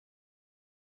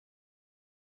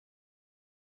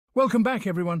Welcome back,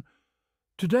 everyone.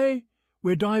 Today,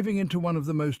 we're diving into one of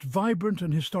the most vibrant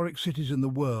and historic cities in the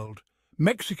world,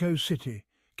 Mexico City.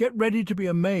 Get ready to be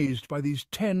amazed by these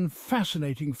 10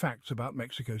 fascinating facts about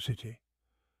Mexico City.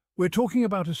 We're talking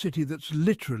about a city that's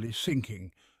literally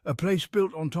sinking, a place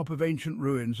built on top of ancient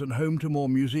ruins and home to more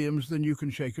museums than you can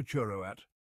shake a churro at.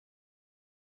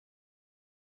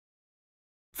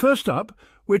 First up,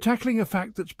 we're tackling a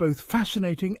fact that's both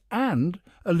fascinating and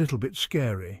a little bit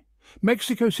scary.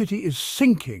 Mexico City is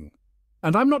sinking.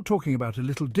 And I'm not talking about a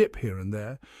little dip here and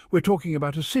there. We're talking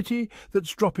about a city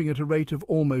that's dropping at a rate of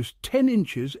almost 10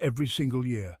 inches every single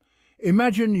year.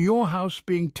 Imagine your house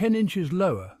being 10 inches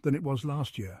lower than it was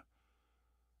last year.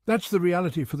 That's the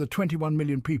reality for the 21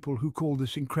 million people who call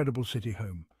this incredible city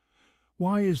home.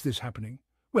 Why is this happening?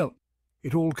 Well,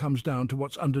 it all comes down to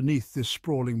what's underneath this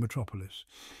sprawling metropolis.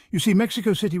 You see,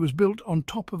 Mexico City was built on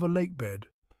top of a lake bed,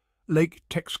 Lake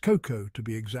Texcoco to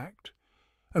be exact.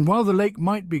 And while the lake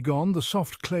might be gone, the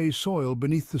soft clay soil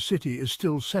beneath the city is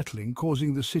still settling,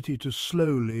 causing the city to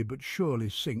slowly but surely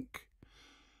sink.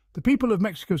 The people of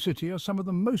Mexico City are some of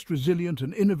the most resilient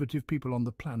and innovative people on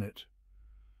the planet.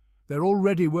 They're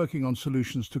already working on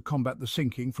solutions to combat the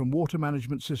sinking, from water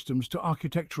management systems to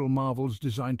architectural marvels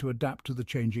designed to adapt to the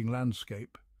changing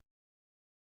landscape.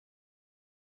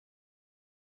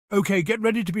 Okay, get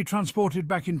ready to be transported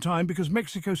back in time because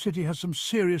Mexico City has some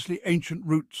seriously ancient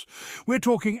roots. We're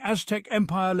talking Aztec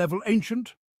Empire level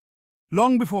ancient.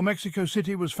 Long before Mexico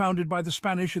City was founded by the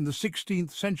Spanish in the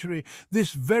 16th century,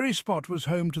 this very spot was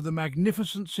home to the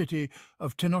magnificent city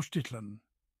of Tenochtitlan.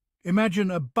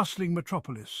 Imagine a bustling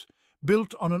metropolis,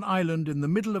 built on an island in the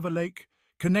middle of a lake,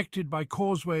 connected by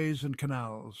causeways and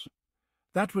canals.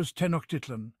 That was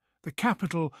Tenochtitlan, the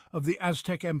capital of the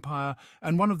Aztec Empire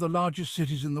and one of the largest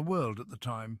cities in the world at the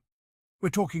time. We're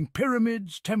talking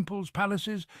pyramids, temples,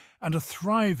 palaces, and a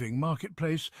thriving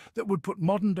marketplace that would put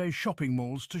modern-day shopping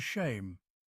malls to shame.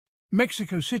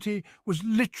 Mexico City was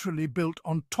literally built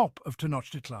on top of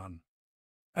Tenochtitlan.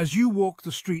 As you walk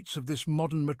the streets of this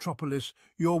modern metropolis,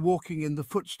 you're walking in the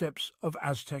footsteps of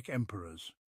Aztec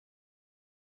emperors.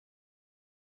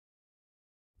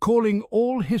 Calling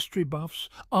all history buffs,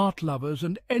 art lovers,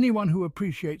 and anyone who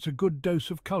appreciates a good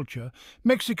dose of culture,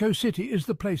 Mexico City is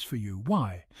the place for you.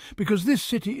 Why? Because this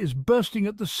city is bursting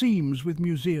at the seams with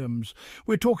museums.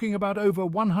 We're talking about over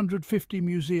 150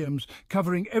 museums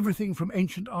covering everything from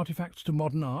ancient artifacts to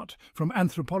modern art, from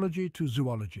anthropology to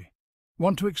zoology.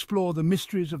 Want to explore the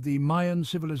mysteries of the Mayan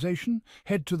civilization?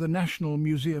 Head to the National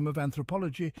Museum of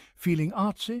Anthropology. Feeling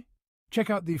artsy? Check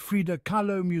out the Frida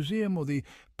Kahlo Museum or the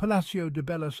Palacio de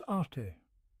Bellas Artes.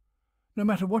 No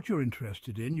matter what you're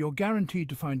interested in, you're guaranteed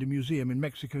to find a museum in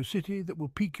Mexico City that will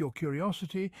pique your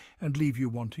curiosity and leave you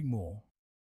wanting more.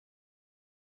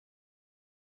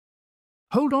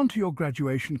 Hold on to your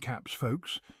graduation caps,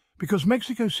 folks, because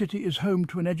Mexico City is home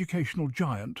to an educational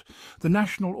giant, the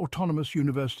National Autonomous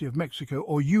University of Mexico,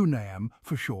 or UNAM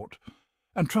for short.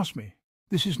 And trust me,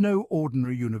 this is no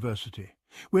ordinary university.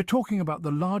 We're talking about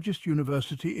the largest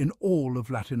university in all of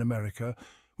Latin America,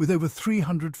 with over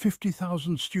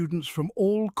 350,000 students from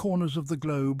all corners of the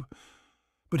globe.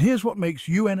 But here's what makes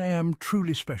UNAM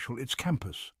truly special: its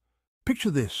campus. Picture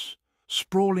this: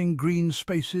 sprawling green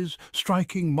spaces,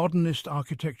 striking modernist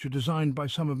architecture designed by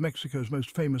some of Mexico's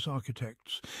most famous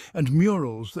architects, and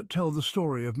murals that tell the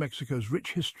story of Mexico's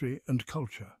rich history and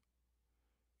culture.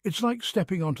 It's like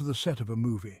stepping onto the set of a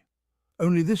movie.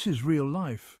 Only this is real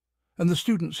life, and the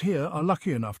students here are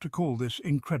lucky enough to call this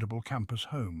incredible campus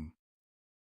home.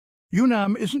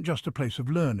 UNAM isn't just a place of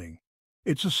learning.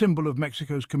 It's a symbol of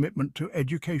Mexico's commitment to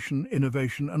education,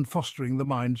 innovation, and fostering the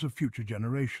minds of future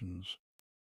generations.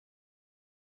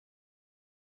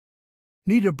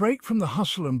 Need a break from the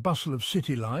hustle and bustle of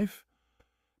city life?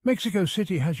 Mexico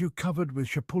City has you covered with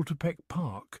Chapultepec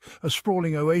Park, a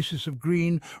sprawling oasis of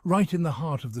green right in the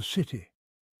heart of the city.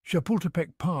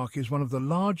 Chapultepec Park is one of the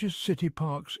largest city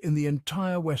parks in the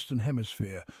entire Western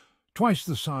Hemisphere, twice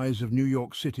the size of New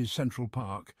York City's Central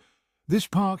Park. This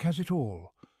park has it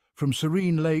all, from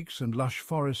serene lakes and lush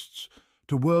forests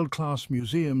to world-class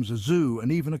museums, a zoo,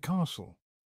 and even a castle.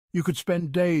 You could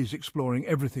spend days exploring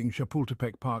everything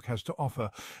Chapultepec Park has to offer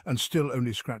and still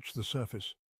only scratch the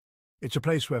surface. It's a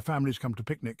place where families come to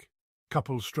picnic,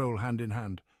 couples stroll hand in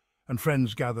hand, and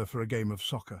friends gather for a game of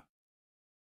soccer.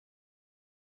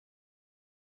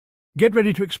 Get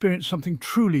ready to experience something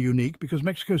truly unique because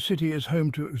Mexico City is home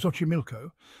to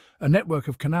Xochimilco, a network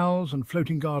of canals and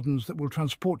floating gardens that will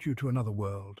transport you to another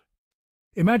world.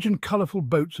 Imagine colourful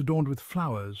boats adorned with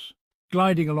flowers,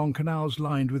 gliding along canals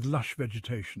lined with lush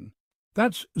vegetation.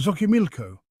 That's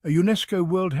Xochimilco, a UNESCO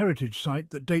World Heritage Site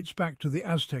that dates back to the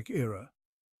Aztec era.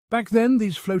 Back then,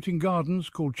 these floating gardens,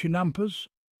 called chinampas,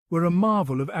 were a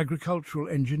marvel of agricultural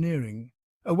engineering,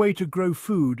 a way to grow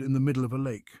food in the middle of a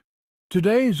lake.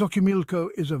 Today, Xochimilco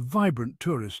is a vibrant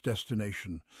tourist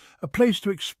destination, a place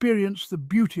to experience the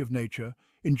beauty of nature,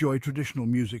 enjoy traditional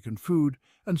music and food,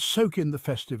 and soak in the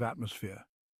festive atmosphere.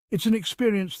 It's an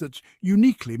experience that's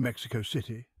uniquely Mexico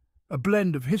City, a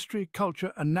blend of history,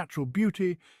 culture, and natural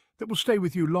beauty that will stay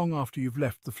with you long after you've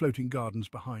left the floating gardens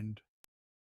behind.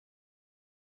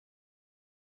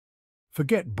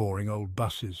 Forget boring old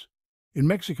buses. In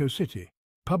Mexico City,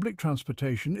 public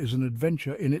transportation is an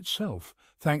adventure in itself,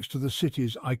 thanks to the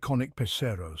city's iconic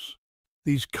peceros.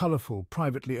 These colourful,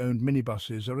 privately owned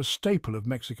minibuses are a staple of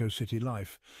Mexico City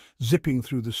life, zipping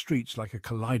through the streets like a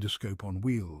kaleidoscope on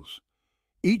wheels.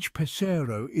 Each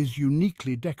pecero is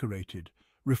uniquely decorated,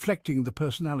 reflecting the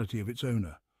personality of its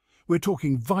owner. We're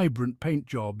talking vibrant paint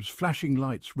jobs, flashing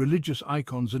lights, religious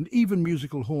icons, and even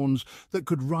musical horns that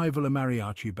could rival a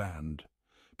mariachi band.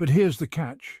 But here's the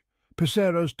catch.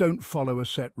 Peceros don't follow a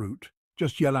set route.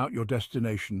 Just yell out your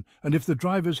destination, and if the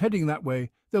driver's heading that way,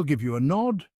 they'll give you a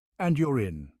nod, and you're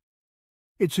in.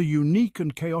 It's a unique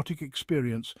and chaotic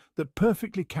experience that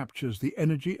perfectly captures the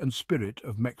energy and spirit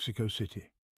of Mexico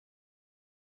City.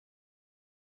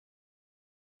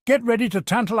 Get ready to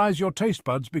tantalize your taste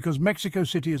buds because Mexico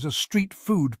City is a street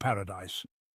food paradise.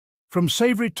 From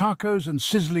savory tacos and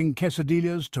sizzling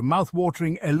quesadillas to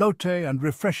mouth-watering elote and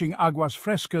refreshing aguas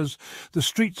frescas, the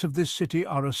streets of this city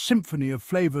are a symphony of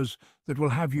flavors that will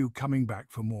have you coming back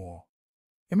for more.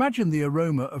 Imagine the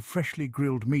aroma of freshly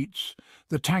grilled meats,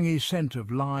 the tangy scent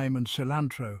of lime and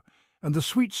cilantro, and the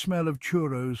sweet smell of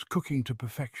churros cooking to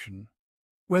perfection.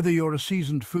 Whether you're a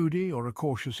seasoned foodie or a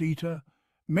cautious eater,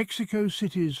 Mexico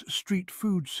City's street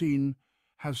food scene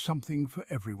has something for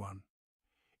everyone.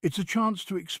 It's a chance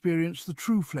to experience the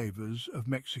true flavors of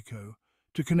Mexico,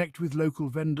 to connect with local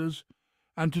vendors,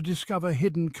 and to discover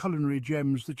hidden culinary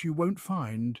gems that you won't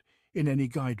find in any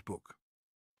guidebook.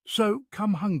 So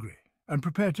come hungry and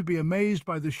prepare to be amazed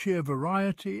by the sheer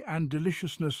variety and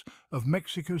deliciousness of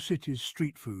Mexico City's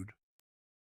street food.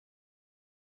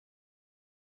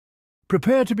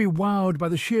 Prepare to be wowed by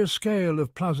the sheer scale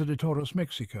of Plaza de Toros,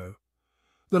 Mexico,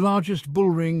 the largest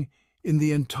bullring in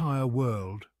the entire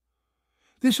world.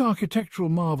 This architectural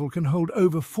marvel can hold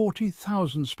over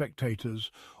 40,000 spectators,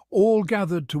 all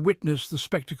gathered to witness the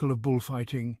spectacle of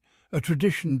bullfighting, a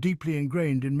tradition deeply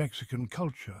ingrained in Mexican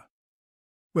culture.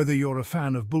 Whether you're a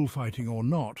fan of bullfighting or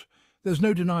not, there's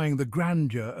no denying the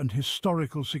grandeur and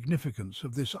historical significance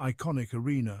of this iconic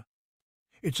arena.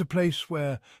 It's a place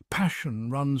where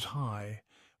passion runs high,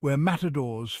 where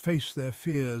matadors face their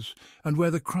fears, and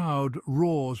where the crowd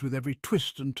roars with every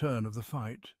twist and turn of the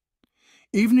fight.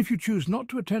 Even if you choose not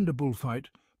to attend a bullfight,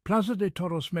 Plaza de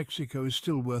Toros, Mexico is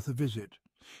still worth a visit.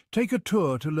 Take a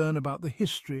tour to learn about the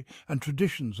history and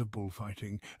traditions of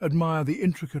bullfighting, admire the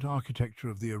intricate architecture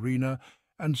of the arena,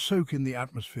 and soak in the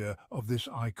atmosphere of this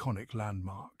iconic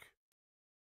landmark.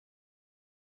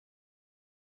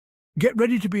 Get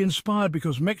ready to be inspired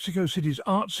because Mexico City's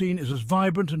art scene is as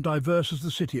vibrant and diverse as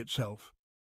the city itself.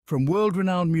 From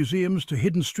world-renowned museums to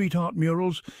hidden street art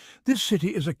murals, this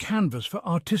city is a canvas for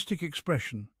artistic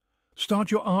expression.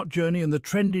 Start your art journey in the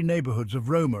trendy neighborhoods of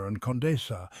Roma and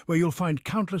Condesa, where you'll find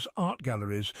countless art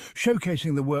galleries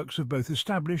showcasing the works of both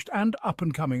established and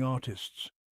up-and-coming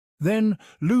artists. Then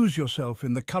lose yourself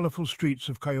in the colorful streets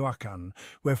of Coyoacán,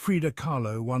 where Frida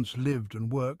Kahlo once lived and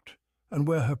worked, and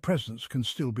where her presence can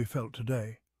still be felt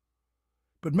today.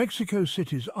 But Mexico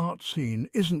City's art scene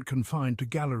isn't confined to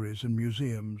galleries and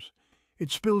museums. It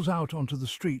spills out onto the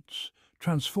streets,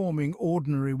 transforming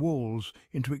ordinary walls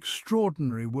into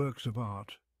extraordinary works of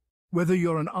art. Whether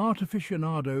you're an art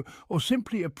aficionado or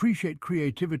simply appreciate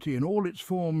creativity in all its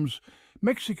forms,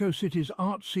 Mexico City's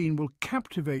art scene will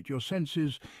captivate your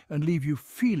senses and leave you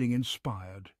feeling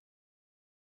inspired.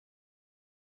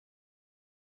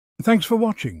 Thanks for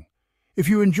watching. If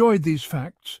you enjoyed these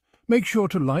facts, make sure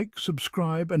to like,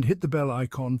 subscribe and hit the bell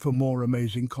icon for more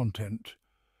amazing content.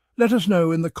 Let us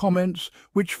know in the comments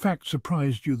which fact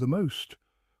surprised you the most.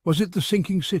 Was it the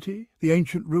sinking city, the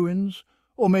ancient ruins,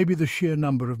 or maybe the sheer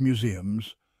number of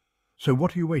museums? So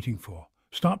what are you waiting for?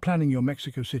 Start planning your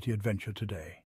Mexico City adventure today.